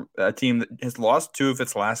team, from a team that has lost 2 of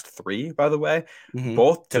its last 3, by the way,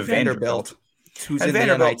 both to Vanderbilt. Who's in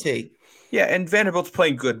the NIT. Yeah, and Vanderbilt's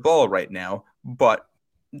playing good ball right now, but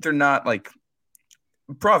they're not like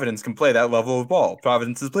Providence can play that level of ball.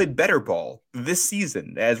 Providence has played better ball this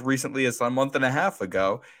season as recently as a month and a half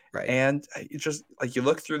ago. Right. And it's just like you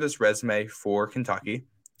look through this resume for Kentucky,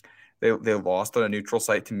 they lost on a neutral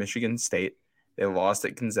site to Michigan State. They lost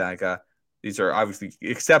at Gonzaga. These are obviously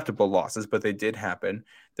acceptable losses, but they did happen.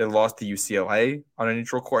 They lost to UCLA on a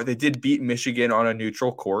neutral court. They did beat Michigan on a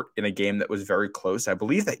neutral court in a game that was very close. I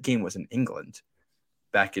believe that game was in England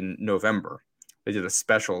back in November. They did a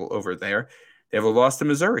special over there. They have a loss to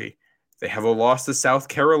Missouri. They have a loss to South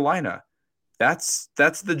Carolina. That's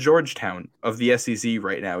the Georgetown of the SEC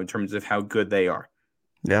right now in terms of how good they are.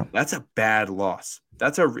 Yeah, that's a bad loss.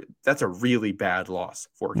 That's a really bad loss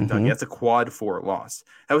for Kentucky. That's a quad 4 loss.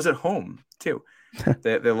 That was at home too.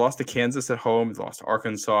 They lost to Kansas at home. They lost to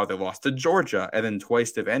Arkansas. They lost to Georgia, and then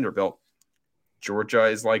twice to Vanderbilt. Georgia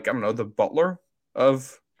is like, I don't know, the Butler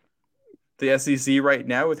of the SEC right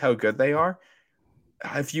now with how good they are.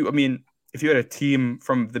 If you had a team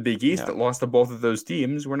from the Big East that lost to both of those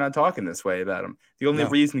teams, we're not talking this way about them. The only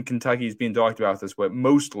reason Kentucky is being talked about this way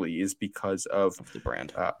mostly is because of the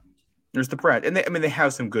brand. There's the brand. And they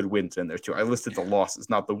have some good wins in there too. I listed the losses,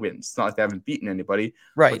 not the wins. It's not like they haven't beaten anybody.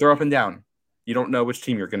 Right. But they're up and down. You don't know which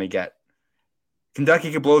team you're going to get.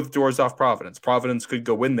 Kentucky could blow the doors off Providence. Providence could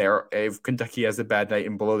go in there if Kentucky has a bad night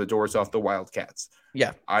and blow the doors off the Wildcats.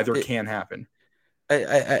 Yeah. Either can happen.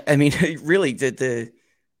 I mean, really, the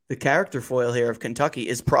character foil here of Kentucky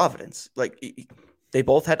is Providence. Like they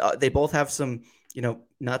both have some,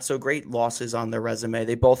 not so great losses on their resume.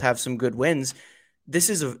 They both have some good wins.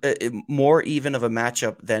 This is a more even of a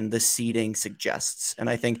matchup than the seeding suggests, and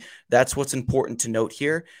I think that's what's important to note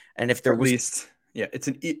here. And if there it's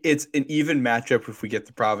an even matchup if we get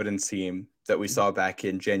the Providence team that we saw back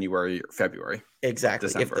in January or February, Exactly.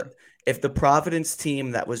 December. If the Providence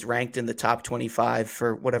team that was ranked in the top 25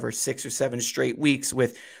 for whatever 6 or 7 straight weeks,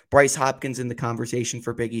 with Bryce Hopkins in the conversation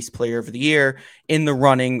for Big East Player of the Year, in the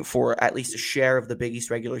running for at least a share of the Big East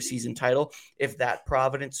regular season title, if that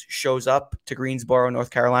Providence shows up to Greensboro, North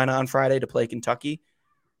Carolina on Friday to play Kentucky,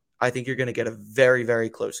 I think you're going to get a very, very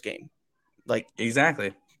close game. Like,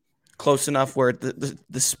 exactly. Close enough where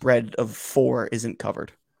the spread of 4 isn't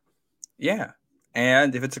covered. Yeah.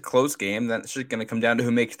 And if it's a close game, then it's just going to come down to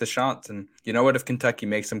who makes the shots. And you know what? If Kentucky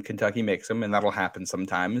makes them, Kentucky makes them, and that'll happen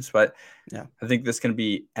sometimes. But yeah, I think this can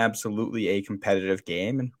be absolutely a competitive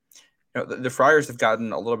game. And the Friars have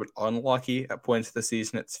gotten a little bit unlucky at points of the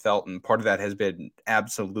season, it's felt, and part of that has been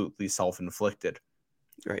absolutely self-inflicted.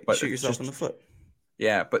 Right. But shoot yourself in the foot.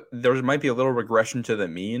 Yeah, but there might be a little regression to the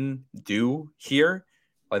mean due here.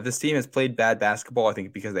 Like, this team has played bad basketball, I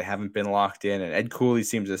think, because they haven't been locked in. And Ed Cooley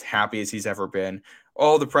seems as happy as he's ever been.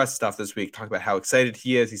 All the press stuff this week talked about how excited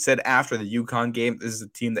he is. He said after the UConn game, this is a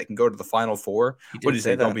team that can go to the Final Four. What do you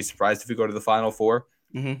say? Don't be surprised if we go to the Final Four.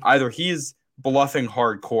 Mm-hmm. Either he's bluffing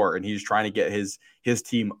hardcore and he's trying to get his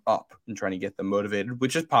team up and trying to get them motivated,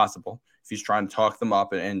 which is possible if he's trying to talk them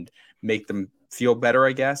up and make them feel better,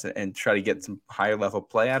 I guess, and try to get some higher level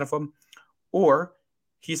play out of them. Or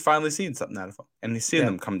he's finally seen something out of them, and he's seen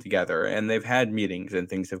them come together, and they've had meetings, and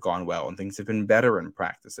things have gone well, and things have been better in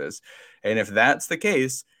practices. And if that's the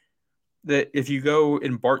case, that if you go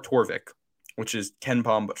in Bart Torvik, which is Ken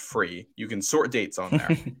Palm but free, you can sort dates on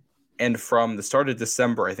there. And from the start of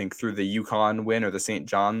December, I think, through the UConn win or the St.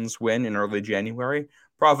 John's win in early January,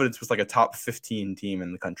 Providence was like a top 15 team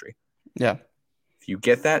in the country. Yeah. If you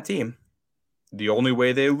get that team, the only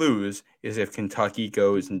way they lose is if Kentucky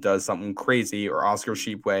goes and does something crazy or Oscar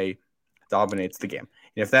Tshiebwe dominates the game.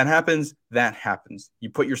 And if that happens, that happens. You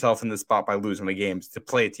put yourself in the spot by losing the games to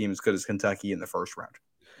play a team as good as Kentucky in the first round.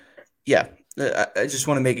 Yeah. I just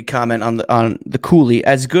want to make a comment on the Cooley.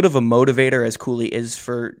 As good of a motivator as Cooley is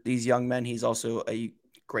for these young men, he's also a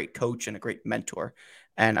great coach and a great mentor.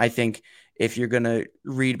 And I think if you're going to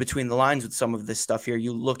read between the lines with some of this stuff here,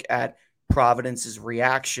 you look at Providence's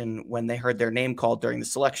reaction when they heard their name called during the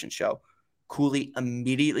selection show. Cooley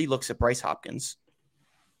immediately looks at Bryce Hopkins.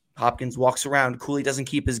 Hopkins walks around. Cooley doesn't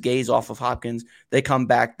keep his gaze off of Hopkins. They come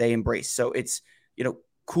back, they embrace. So it's,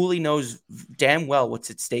 Cooley knows damn well what's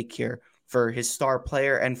at stake here for his star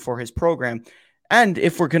player and for his program. And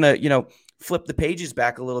if we're going to, flip the pages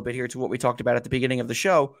back a little bit here to what we talked about at the beginning of the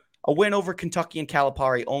show, a win over Kentucky and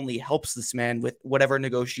Calipari only helps this man with whatever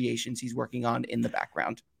negotiations he's working on in the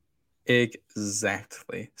background.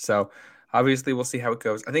 Exactly. So obviously we'll see how it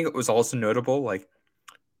goes. I think it was also notable,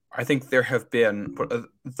 I think there have been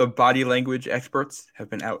the body language experts have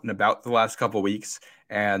been out and about the last couple of weeks,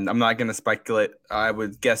 and I'm not going to speculate. I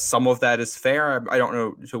would guess some of that is fair. I don't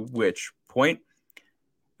know to which point.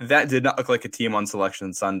 That did not look like a team on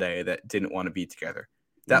Selection Sunday that didn't want to be together.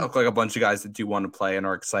 That looked like a bunch of guys that do want to play and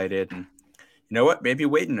are excited. And you know what? Maybe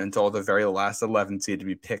waiting until the very last 11 seed to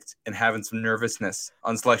be picked and having some nervousness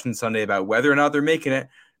on Selection Sunday about whether or not they're making it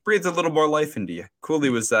breathes a little more life into you. Cooley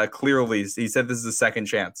was clearly, he said this is a second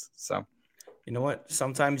chance. So, you know what?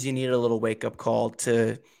 Sometimes you need a little wake-up call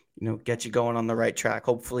to, get you going on the right track.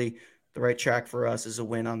 Hopefully the right track for us is a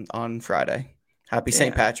win on Friday. Happy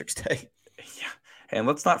St. Patrick's Day. Yeah. And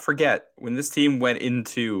let's not forget, when this team went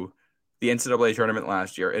into the NCAA tournament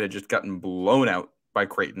last year, it had just gotten blown out by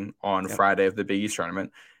Creighton on Friday of the Big East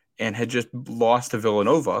tournament and had just lost to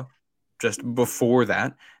Villanova just before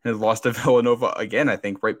that, and had lost to Villanova again, I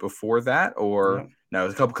think, right before that, or no, it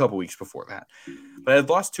was a couple weeks before that. But I had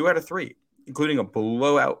lost 2 out of 3, including a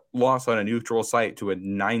blowout loss on a neutral site to a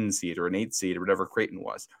 9 seed or an 8 seed or whatever Creighton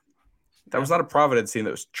was. That was not a Providence team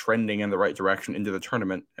that was trending in the right direction into the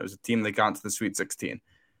tournament. It was a team that got into the Sweet 16.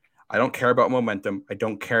 I don't care about momentum. I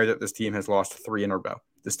don't care that this team has lost 3 in a row.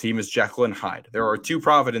 This team is Jekyll and Hyde. There are 2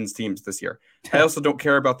 Providence teams this year. I also don't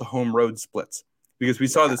care about the home road splits, because we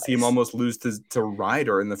saw this team almost lose to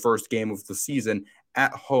Ryder in the first game of the season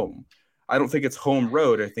at home. I don't think it's home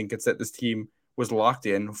road. I think it's that this team was locked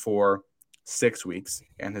in for 6 weeks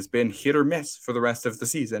and has been hit or miss for the rest of the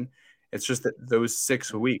season. It's just that those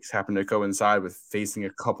 6 weeks happen to coincide with facing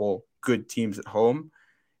a couple good teams at home.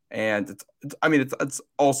 And it's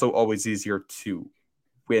also always easier to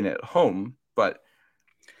win at home, but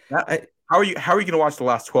how are you going to watch the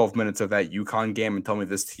last 12 minutes of that UConn game and tell me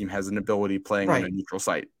this team has an ability playing on a neutral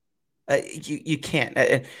site? You can't.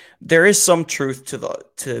 There is some truth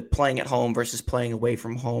to playing at home versus playing away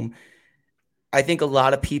from home. I think a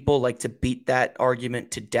lot of people like to beat that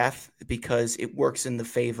argument to death because it works in the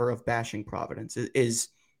favor of bashing Providence. Is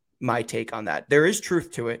my take on that. There is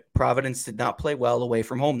truth to it. Providence did not play well away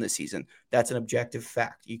from home this season. That's an objective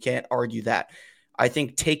fact. You can't argue that. I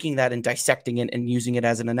think taking that and dissecting it and using it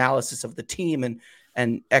as an analysis of the team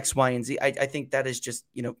and X, Y, and Z, I think that is just,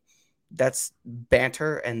 that's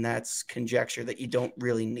banter and that's conjecture that you don't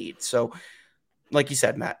really need. So, like you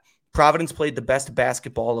said, Matt, Providence played the best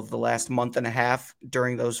basketball of the last month and a half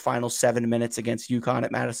during those final 7 minutes against UConn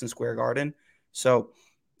at Madison Square Garden. So,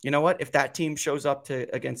 you know what? If that team shows up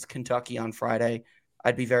against Kentucky on Friday,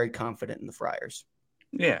 I'd be very confident in the Friars.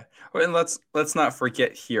 Yeah, and let's not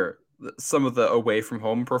forget here some of the away from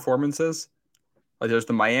home performances. Like there's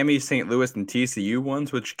the Miami, St. Louis, and TCU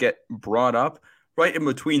ones, which get brought up. Right in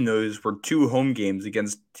between those were 2 home games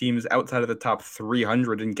against teams outside of the top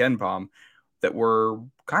 300 in Gen Pom that were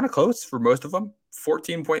kind of close for most of them.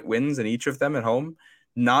 14-point wins in each of them at home.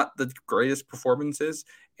 Not the greatest performances,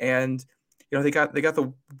 and they got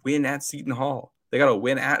the win at Seton Hall. They got a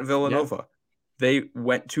win at Villanova. Yeah. They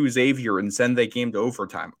went to Xavier and send that game to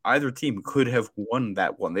overtime. Either team could have won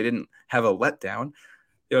that one. They didn't have a letdown.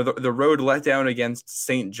 The road letdown against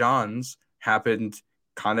St. John's happened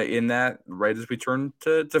kind of in that right as we turned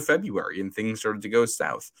to February and things started to go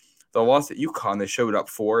south. The loss at UConn, they showed up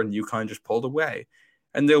for, and UConn just pulled away.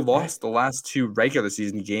 And they lost the last 2 regular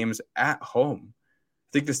season games at home. I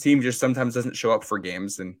think this team just sometimes doesn't show up for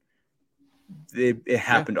games, and it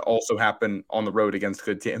happened to also happen on the road against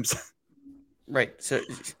good teams. Right. So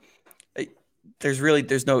there's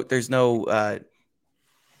no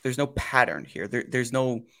pattern here. There's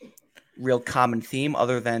no real common theme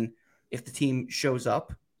other than if the team shows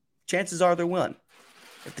up, chances are they'll win.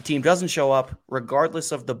 If the team doesn't show up,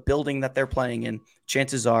 regardless of the building that they're playing in,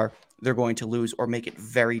 chances are they're going to lose or make it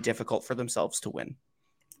very difficult for themselves to win.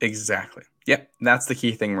 Exactly. Yep. That's the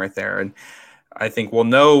key thing right there. And I think we'll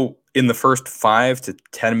know in the first 5 to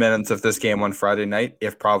 10 minutes of this game on Friday night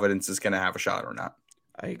if Providence is going to have a shot or not.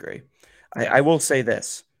 I agree. I will say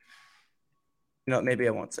this. Maybe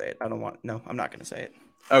I won't say it. I'm not going to say it.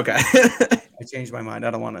 Okay. I changed my mind.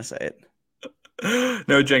 I don't want to say it.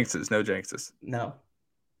 No jinxes. No.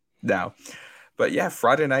 But yeah,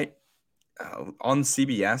 Friday night on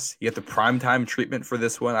CBS, you get the primetime treatment for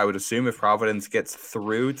this one. I would assume if Providence gets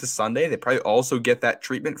through to Sunday, they probably also get that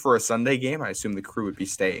treatment for a Sunday game. I assume the crew would be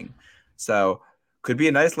staying. So could be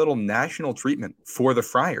a nice little national treatment for the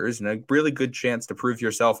Friars and a really good chance to prove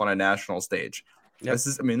yourself on a national stage. Yep.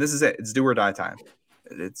 This is it. It's do or die time.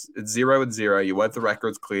 It's 0-0. You wipe the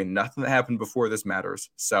records clean. Nothing that happened before this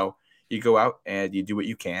matters. So you go out and you do what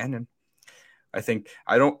you can. And I think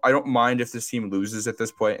I don't mind if this team loses at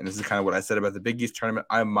this point, and this is kind of what I said about the Big East tournament.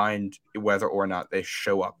 I mind whether or not they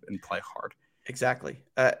show up and play hard. Exactly.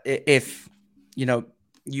 If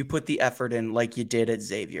you put the effort in like you did at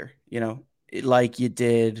Xavier, like you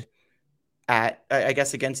did at I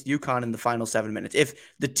guess against UConn in the final 7 minutes. If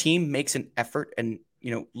the team makes an effort and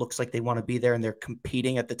looks like they want to be there and they're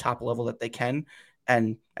competing at the top level that they can,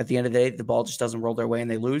 and at the end of the day the ball just doesn't roll their way and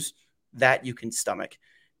they lose, that you can stomach.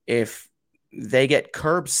 If they get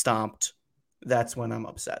curb stomped, that's when I'm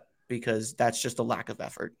upset because that's just a lack of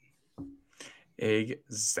effort.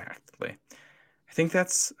 Exactly. I think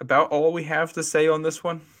that's about all we have to say on this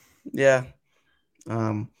one. Yeah.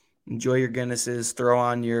 Enjoy your Guinnesses. Throw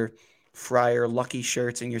on your Friar lucky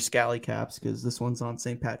shirts and your scally caps because this one's on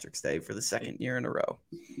St. Patrick's Day for the 2nd year in a row.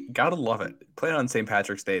 Gotta love it. Playing on St.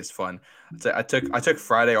 Patrick's Day is fun. I took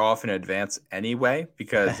Friday off in advance anyway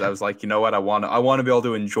because I was like, you know what, I want to be able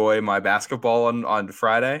to enjoy my basketball on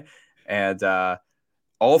Friday, and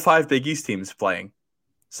all 5 Big East teams playing.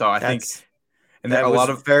 So I think, and that was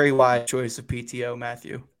a very wise choice of PTO,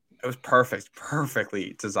 Matthew. It was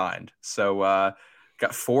perfectly designed. So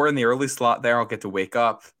got 4 in the early slot there. I'll get to wake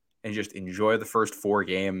up and just enjoy the first 4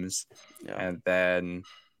 games and then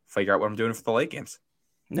figure out what I'm doing for the late games.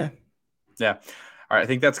 Yeah. All right. I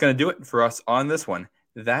think that's going to do it for us on this one.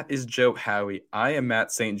 That is Joe Howie. I am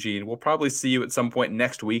Matt St. Jean. We'll probably see you at some point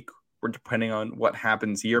next week. We're depending on what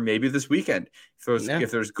happens here, maybe this weekend.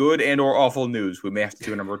 If there's good and or awful news, we may have to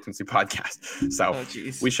do an emergency podcast. So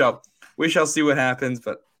we shall see what happens.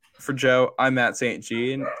 But for Joe, I'm Matt St.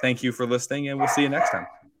 Jean. Thank you for listening, and we'll see you next time.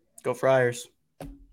 Go Friars.